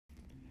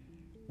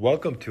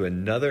Welcome to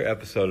another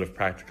episode of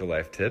Practical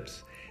Life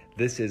Tips.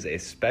 This is a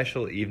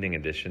special evening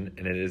edition,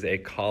 and it is a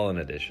call-in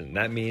edition.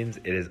 That means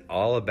it is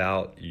all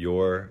about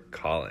your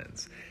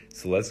call-ins.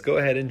 So let's go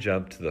ahead and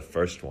jump to the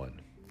first one.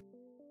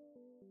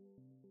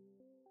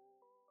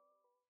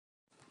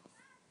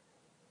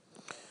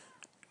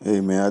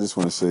 Hey man, I just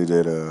want to say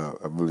that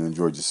I really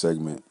enjoyed your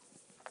segment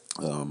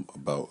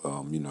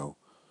about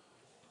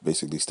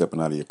basically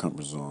stepping out of your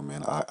comfort zone,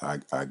 man. I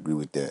agree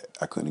with that.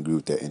 I couldn't agree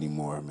with that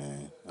anymore,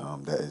 man.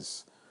 That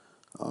is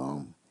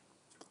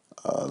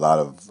a lot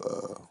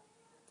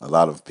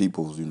of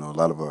people's, a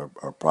lot of our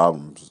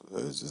problems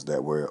is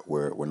that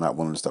we're not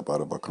willing to step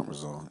out of our comfort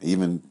zone,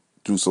 even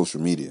through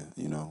social media,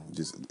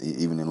 just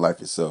even in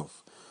life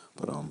itself.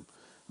 But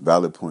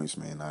valid points,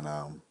 man, and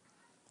I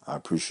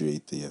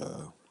appreciate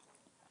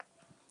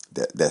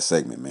that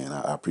segment, man.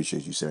 I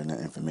appreciate you sharing that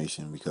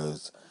information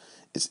because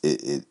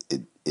it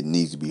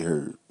needs to be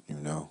heard.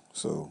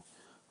 So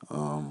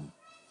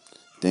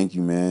thank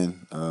you,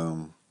 man.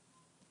 I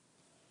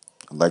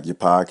like your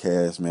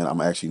podcast, man.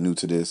 I'm actually new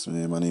to this,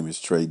 man. My name is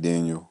Trey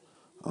Daniel.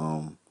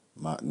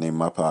 My name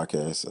of my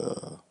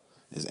podcast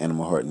is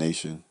Animal Heart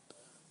Nation.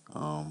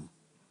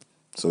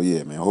 So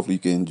yeah, man. Hopefully you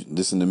can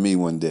listen to me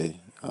one day.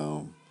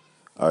 All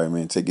right,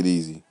 man. Take it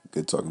easy.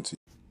 Good talking to you.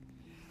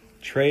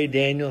 Trey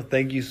Daniel,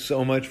 thank you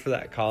so much for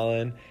that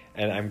call-in,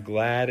 and I'm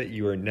glad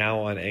you are now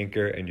on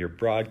Anchor and you're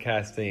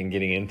broadcasting and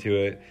getting into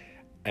it,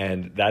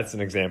 and that's an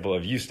example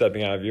of you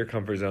stepping out of your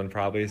comfort zone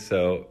probably,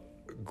 so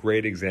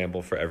great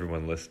example for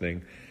everyone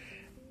listening.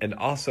 And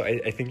also,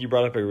 I think you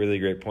brought up a really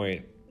great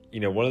point.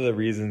 One of the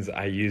reasons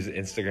I use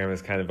Instagram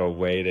as kind of a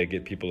way to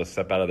get people to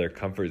step out of their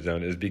comfort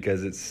zone is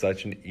because it's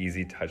such an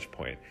easy touch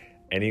point.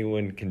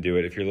 Anyone can do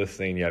it. If you're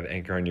listening, you have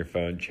Anchor on your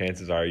phone,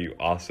 chances are you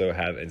also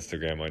have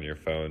Instagram on your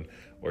phone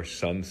or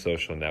some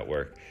social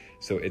network.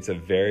 So it's a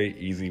very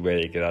easy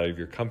way to get out of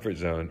your comfort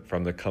zone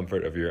from the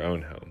comfort of your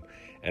own home.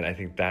 And I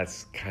think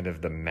that's kind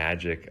of the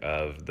magic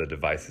of the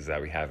devices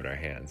that we have in our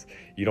hands.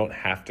 You don't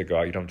have to go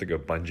out, you don't have to go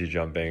bungee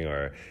jumping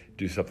or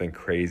do something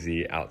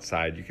crazy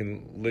outside. You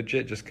can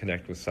legit just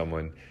connect with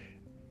someone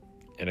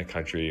in a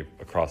country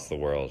across the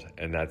world,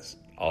 and that's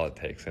all it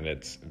takes, and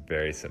it's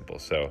very simple.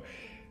 So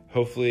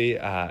hopefully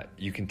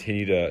you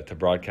continue to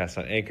broadcast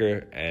on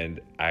Anchor, and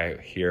I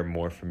hear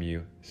more from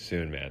you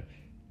soon, man.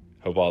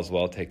 Hope all is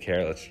well. Take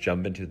care. Let's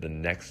jump into the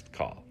next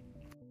call.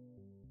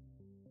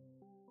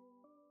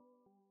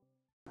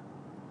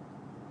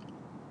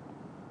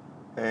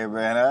 Hey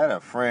man, I had a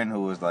friend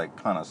who was like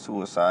kind of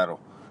suicidal,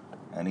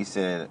 and he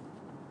said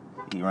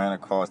he ran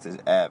across this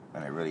app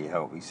and it really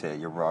helped. He said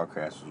your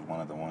broadcast was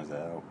one of the ones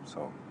that helped.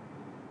 So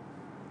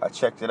I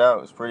checked it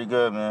out. It's pretty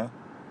good, man.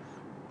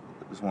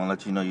 Just want to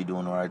let you know you're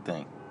doing the right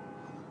thing.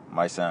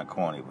 Might sound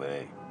corny, but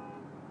hey.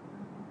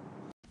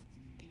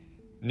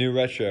 New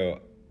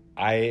Retro,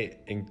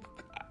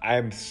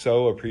 I'm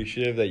so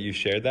appreciative that you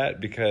shared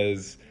that,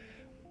 because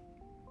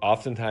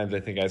oftentimes I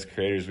think as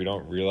creators we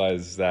don't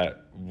realize that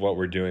what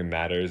we're doing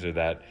matters or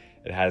that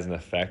it has an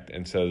effect.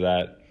 And so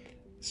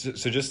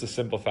just the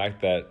simple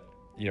fact that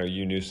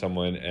you knew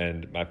someone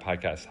and my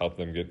podcast helped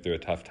them get through a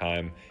tough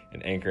time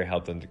and Anchor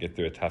helped them to get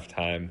through a tough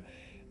time,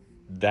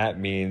 that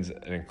means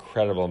an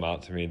incredible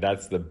amount to me.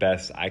 That's the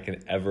best I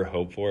can ever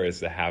hope for, is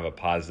to have a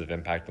positive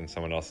impact on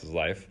someone else's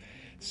life.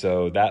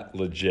 So that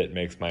legit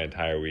makes my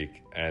entire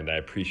week, and I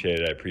appreciate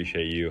it. I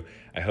appreciate you.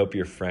 I hope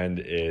your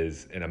friend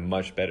is in a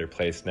much better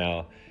place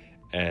now.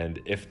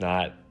 And if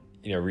not,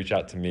 reach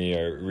out to me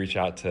or reach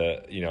out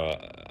to,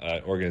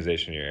 an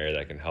organization in your area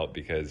that can help,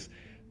 because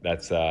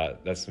that's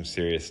some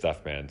serious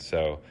stuff, man.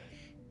 So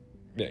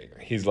yeah,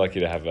 he's lucky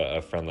to have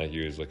a friend like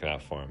you who's looking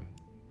out for him.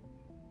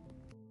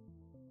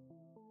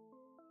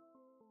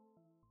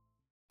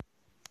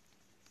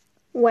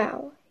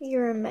 Wow,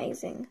 you're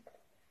amazing.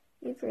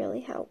 You've really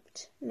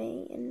helped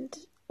me and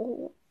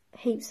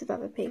heaps of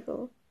other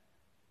people.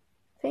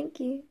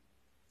 Thank you.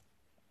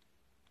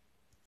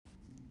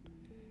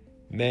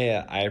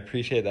 Maya, I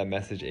appreciate that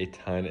message a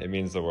ton. It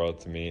means the world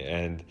to me.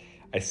 And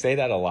I say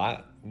that a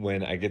lot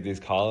when I get these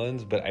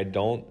call-ins, but I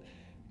don't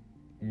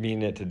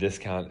mean it to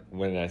discount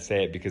when I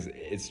say it, because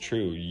it's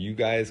true. You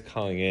guys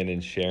calling in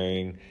and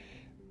sharing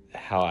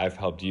how I've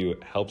helped you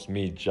helps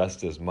me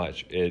just as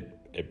much.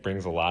 It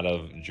brings a lot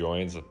of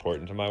joy and support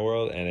into my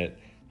world, and it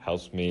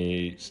helps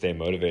me stay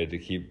motivated to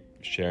keep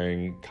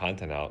sharing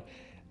content out.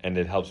 And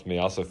it helps me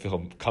also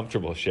feel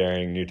comfortable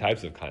sharing new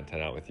types of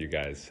content out with you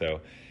guys.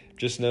 So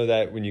just know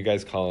that when you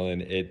guys call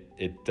in,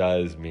 it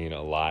does mean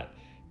a lot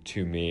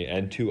to me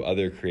and to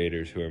other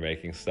creators who are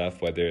making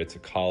stuff, whether it's a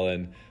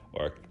call-in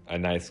or a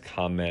nice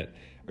comment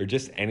or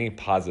just any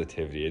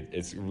positivity.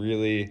 It's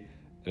really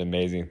an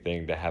amazing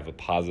thing to have a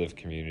positive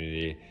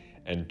community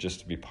and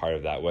just to be part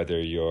of that, whether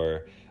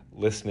you're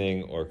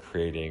listening or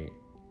creating.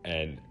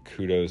 And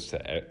kudos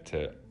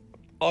to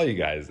all you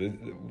guys.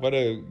 What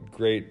a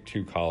great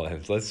 2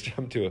 call-ins. Let's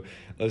jump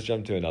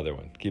to another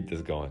one. Keep this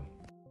going.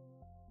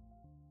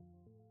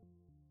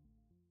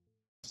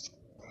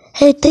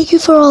 Hey, thank you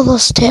for all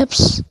those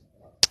tips.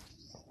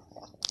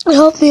 It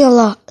helped me a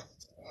lot.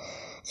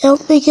 It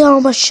helped me get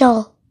on my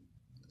shell.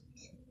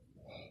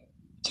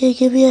 Can you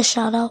give me a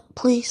shout out,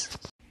 please?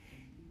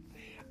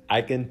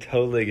 I can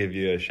totally give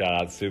you a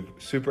shout out.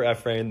 Super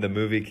Ephraim, the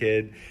movie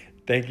kid.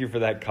 Thank you for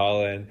that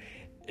call in.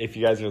 If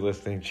you guys are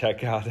listening,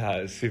 check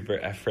out Super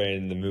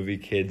Ephraim, the movie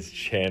kid's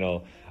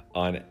channel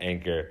on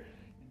Anchor.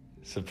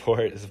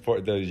 Support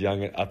those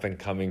young and up and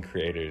coming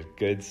creators.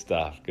 Good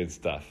stuff.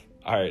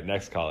 All right,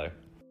 next caller.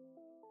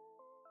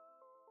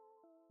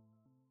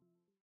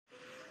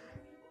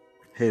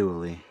 Hey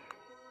Willie,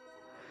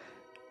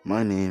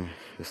 my name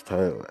is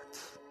Tyler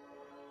Letts.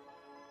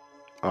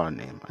 Odd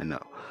name, I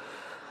know.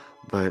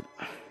 But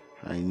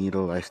I need a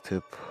life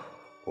tip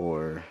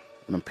or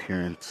an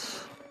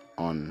appearance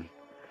on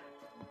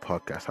a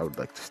podcast I would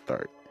like to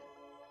start.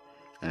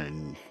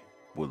 And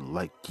I would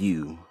like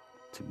you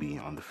to be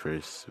on the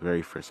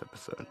very first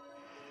episode.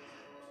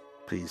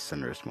 Please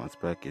send a response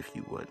back if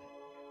you would.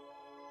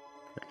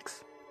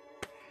 Thanks.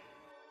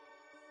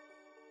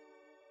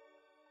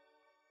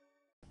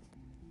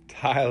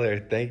 Tyler,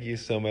 thank you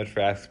so much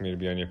for asking me to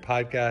be on your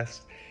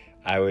podcast.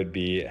 I would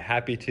be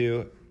happy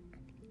to,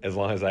 as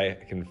long as I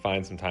can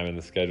find some time in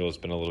the schedule. It's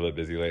been a little bit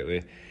busy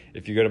lately.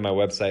 If you go to my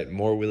website,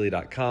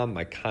 morewilly.com,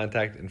 my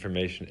contact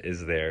information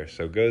is there.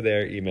 So go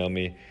there, email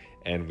me,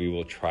 and we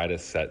will try to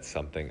set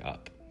something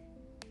up.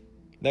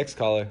 Next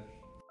caller.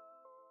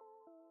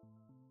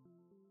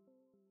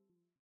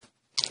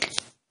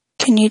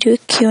 Can you do a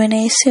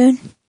Q&A soon?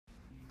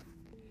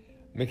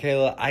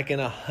 Michaela, I can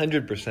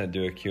 100%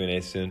 do a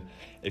Q&A soon.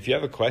 If you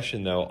have a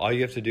question, though, all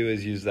you have to do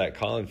is use that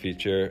call-in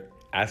feature,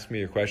 ask me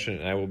your question,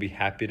 and I will be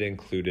happy to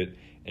include it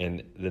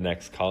in the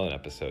next call-in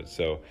episode.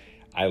 So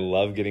I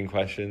love getting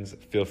questions.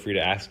 Feel free to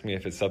ask me.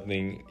 If it's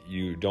something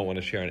you don't want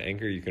to share on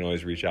Anchor, you can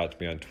always reach out to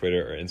me on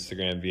Twitter or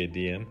Instagram via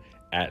DM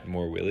at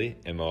morewillie,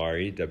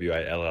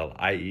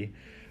 MOREWILLIE,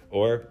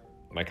 or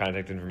my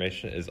contact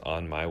information is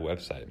on my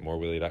website,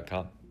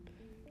 morewillie.com.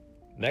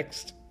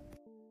 Next.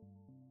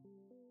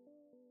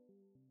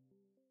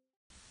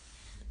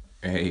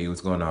 Hey, what's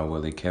going on,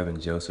 Willie?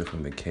 Kevin Joseph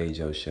from the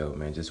K-Joe Show,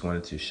 man. Just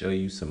wanted to show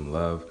you some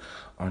love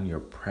on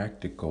your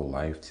practical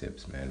life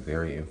tips, man.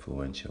 Very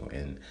influential,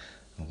 and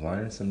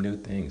learning some new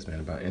things, man,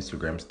 about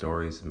Instagram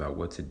stories, about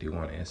what to do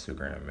on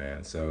Instagram,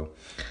 man. So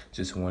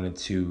just wanted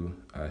to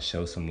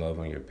show some love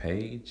on your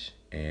page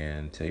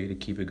and tell you to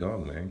keep it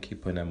going, man.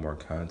 Keep putting out more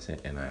content,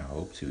 and I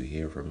hope to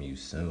hear from you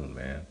soon,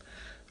 man.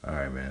 All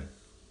right, man.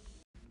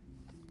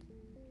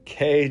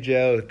 Hey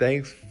Joe,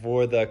 thanks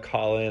for the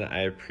call in.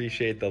 I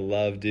appreciate the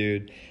love,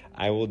 dude.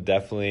 I will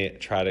definitely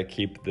try to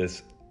keep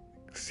this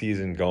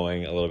season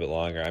going a little bit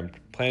longer. I'm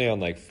planning on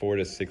like 4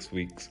 to 6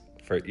 weeks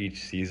for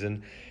each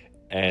season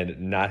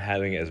and not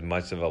having as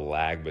much of a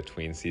lag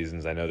between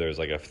seasons. I know there's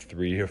like a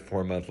 3 or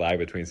 4 month lag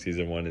between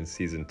season 1 and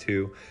season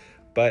 2,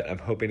 but I'm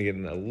hoping to get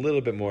in a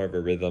little bit more of a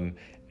rhythm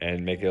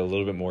and make it a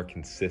little bit more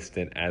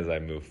consistent as I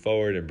move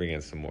forward and bring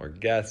in some more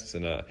guests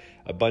and a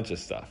bunch of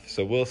stuff.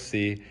 So we'll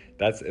see.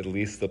 That's at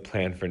least the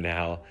plan for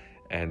now,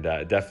 and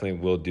definitely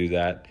will do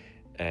that.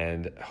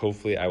 And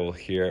hopefully I will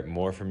hear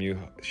more from you.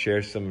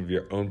 Share some of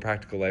your own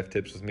practical life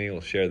tips with me. We'll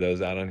share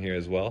those out on here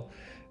as well.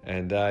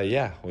 And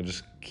yeah, we'll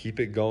just keep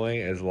it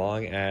going as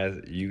long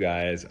as you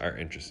guys are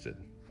interested.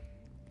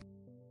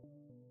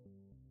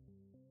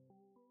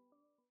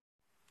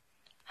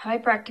 Hi,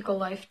 Practical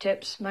Life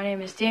Tips. My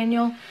name is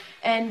Daniel,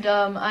 and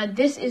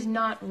this is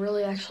not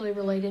really actually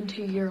related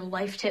to your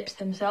life tips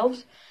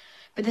themselves,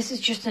 but this is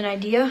just an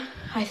idea.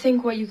 I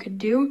think what you could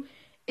do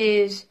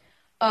is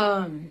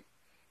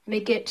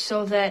make it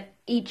so that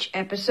each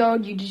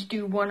episode you just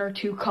do 1 or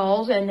 2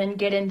 calls and then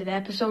get into the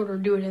episode, or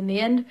do it in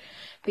the end.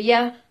 But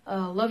yeah,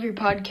 love your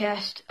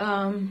podcast.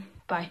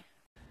 Bye.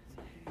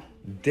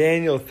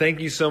 Daniel, thank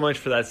you so much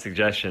for that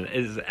suggestion.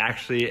 It is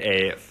actually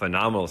a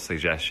phenomenal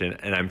suggestion,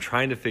 and I'm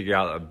trying to figure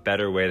out a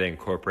better way to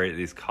incorporate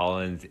these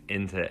call-ins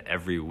into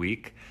every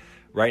week.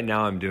 Right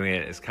now I'm doing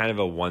it as kind of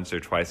a once or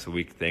twice a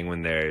week thing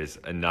when there's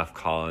enough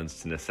call-ins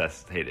to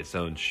necessitate its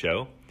own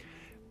show.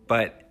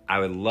 But I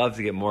would love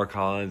to get more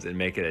call-ins and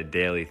make it a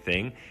daily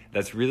thing.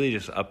 That's really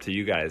just up to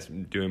you guys,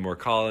 doing more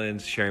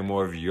call-ins, sharing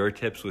more of your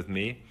tips with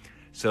me.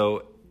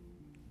 So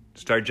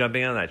start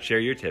jumping on that. Share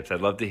your tips.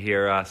 I'd love to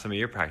hear some of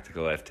your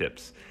practical life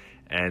tips.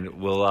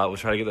 And we'll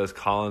try to get those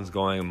call-ins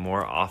going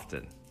more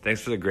often.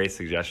 Thanks for the great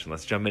suggestion.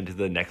 Let's jump into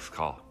the next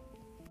call.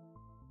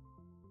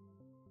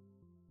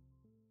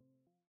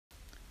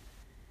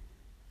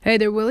 Hey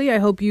there, Willie. I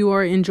hope you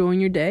are enjoying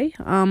your day.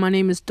 My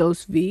name is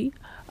Dose V.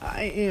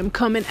 I am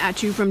coming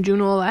at you from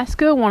Juneau,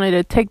 Alaska. Wanted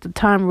to take the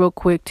time real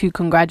quick to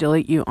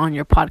congratulate you on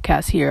your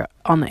podcast here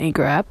on the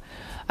Anchor app.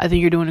 I think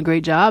you're doing a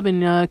great job,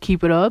 and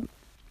keep it up.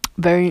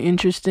 Very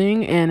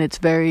interesting, and it's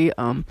very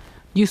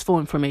useful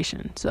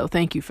information. So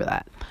thank you for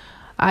that.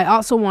 I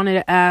also wanted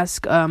to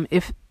ask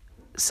if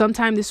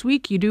sometime this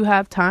week you do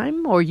have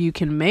time, or you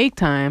can make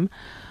time.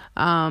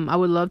 I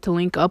would love to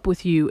link up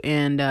with you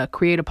and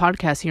create a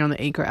podcast here on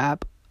the Anchor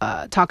app,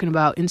 talking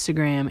about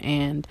Instagram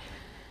and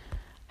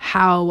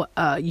how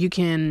you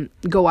can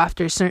go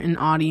after a certain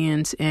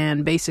audience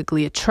and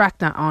basically attract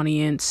that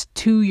audience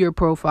to your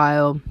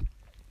profile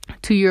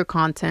to your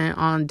content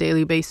on a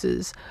daily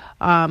basis.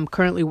 I'm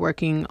currently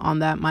working on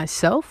that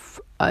myself.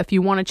 If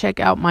you want to check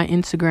out my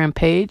Instagram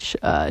page,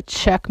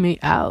 check me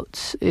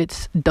out.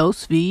 It's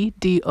DousV,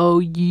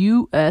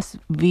 DOUSVEE.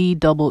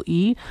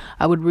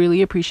 I would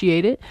really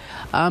appreciate it.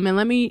 And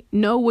let me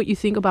know what you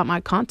think about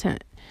my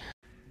content.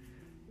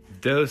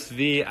 Dose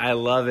V, I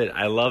love it.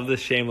 I love the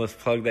shameless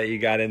plug that you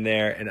got in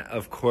there. And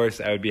of course,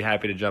 I would be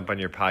happy to jump on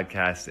your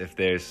podcast if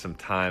there's some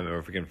time or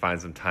if we can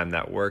find some time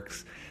that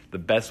works. The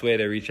best way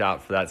to reach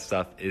out for that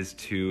stuff is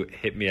to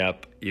hit me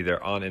up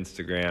either on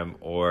Instagram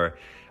or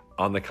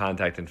on the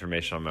contact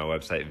information on my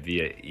website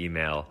via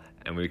email,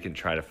 and we can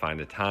try to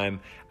find a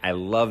time. I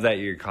love that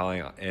you're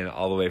calling in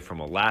all the way from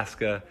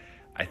Alaska.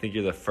 I think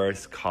you're the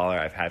first caller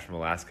I've had from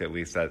Alaska, at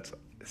least that's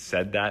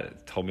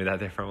told me that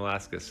they're from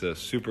Alaska. So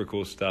super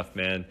cool stuff,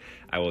 man.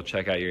 I will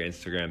check out your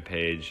Instagram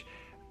page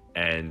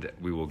and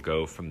we will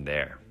go from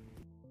there.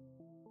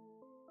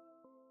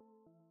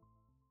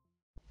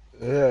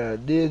 Yeah,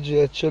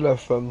 DJ Chilla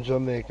from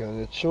Jamaica. And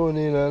you tune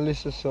in and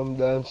listen to some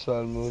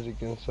dancehall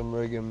music and some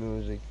reggae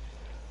music.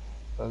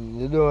 And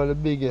you know the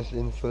biggest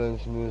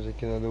influence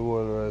music in the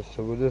world, right?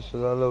 So we just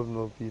love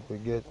no people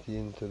get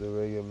into the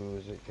reggae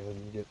music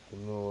and get to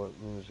know what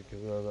music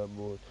is all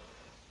about.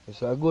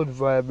 It's a good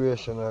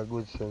vibration, a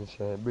good sense,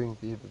 and it brings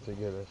people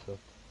together. So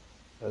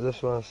I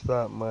just want to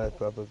start my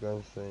topic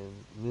and saying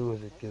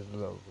music is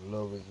love,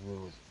 love is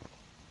music.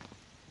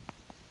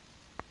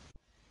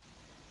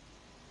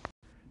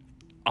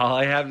 All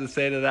I have to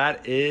say to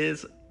that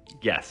is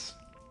yes.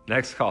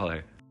 Next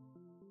caller.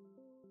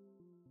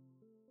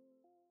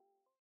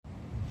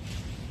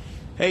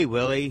 Hey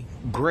Willie,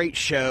 great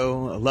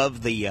show.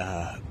 Love the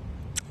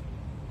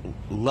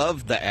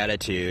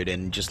attitude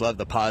and just love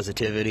the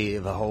positivity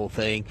of the whole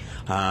thing.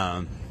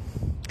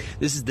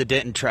 This is the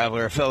Denton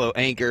Traveler, a fellow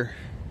anchor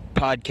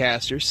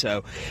podcaster.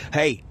 So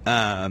hey,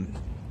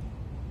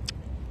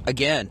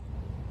 again,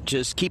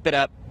 just keep it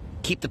up,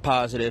 keep the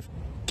positive,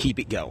 keep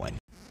it going.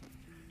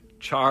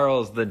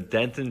 Charles, the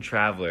Denton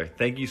Traveler,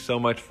 thank you so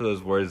much for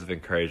those words of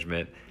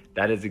encouragement.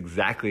 That is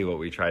exactly what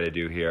we try to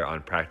do here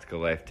on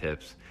Practical Life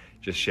Tips.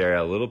 Just share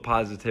a little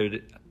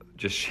positivity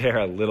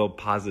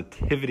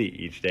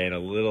each day and a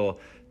little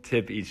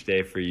tip each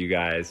day for you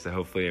guys to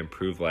hopefully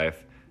improve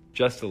life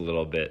just a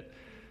little bit.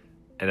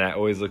 And I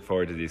always look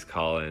forward to these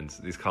call-ins.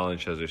 These call-in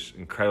shows are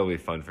incredibly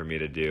fun for me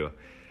to do.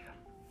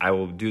 I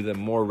will do them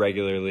more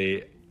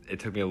regularly.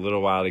 It took me a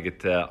little while to get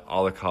to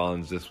all the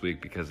call-ins this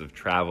week because of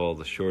travel,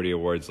 the Shorty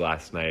Awards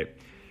last night.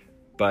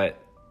 But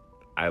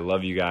I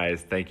love you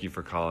guys. Thank you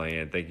for calling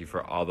in. Thank you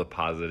for all the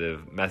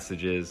positive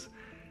messages.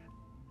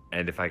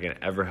 And if I can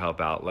ever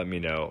help out, let me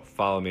know.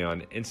 Follow me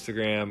on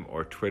Instagram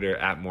or Twitter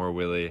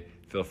 @MoreWillie.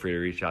 Feel free to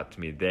reach out to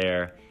me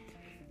there.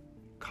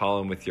 Call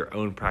in with your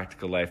own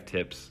practical life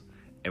tips.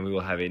 And we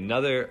will have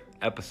another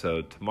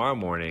episode tomorrow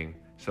morning.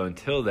 So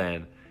until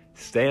then,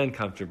 stay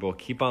uncomfortable,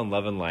 keep on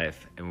loving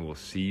life, and we will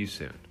see you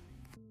soon.